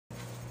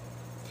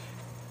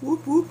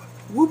Whoop whoop,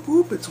 whoop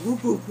whoop, it's Woop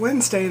Woop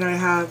Wednesday and I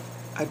have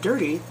a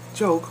dirty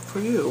joke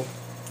for you.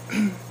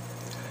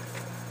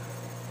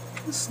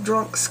 This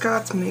drunk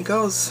Scotsman,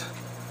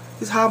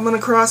 he's hobbling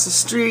across the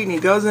street and he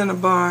goes in a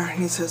bar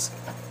and he says,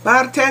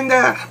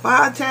 bartender,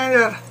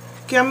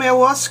 give me a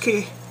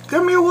whiskey.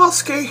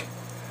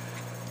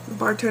 The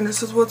bartender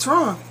says, what's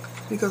wrong?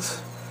 He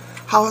goes,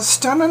 I was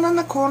standing on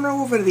the corner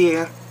over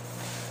there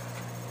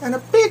and a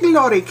big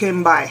lorry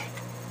came by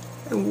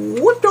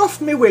and whipped off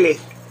me willy.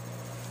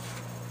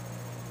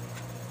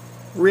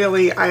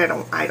 Really? I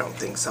don't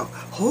think so.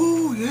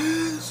 Oh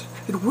yes,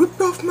 it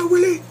whipped off my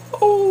willy.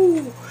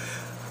 Oh.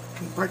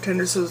 And the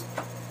bartender says,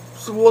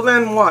 so well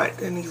then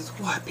what? And he says,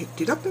 well, I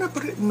picked it up and I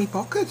put it in my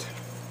pocket.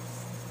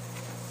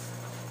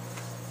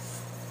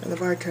 And the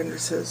bartender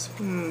says,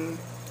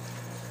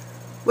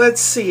 let's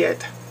see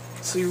it.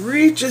 So he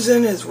reaches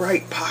in his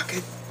right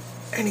pocket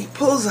and he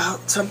pulls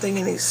out something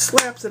and he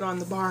slaps it on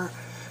the bar.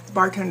 The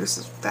bartender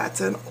says,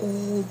 that's an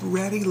old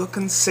ratty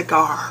looking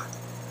cigar.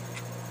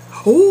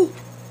 Oh,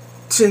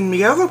 it's in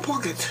the other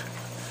pocket.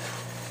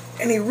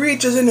 And he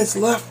reaches in his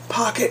left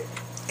pocket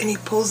and he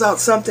pulls out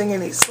something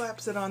and he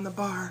slaps it on the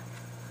bar.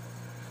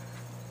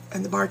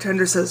 And the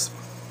bartender says,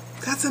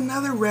 that's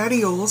another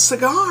ratty old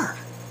cigar.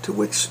 To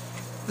which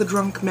the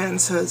drunk man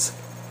says,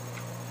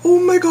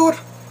 oh my God,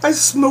 I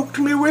smoked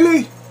me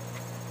willy.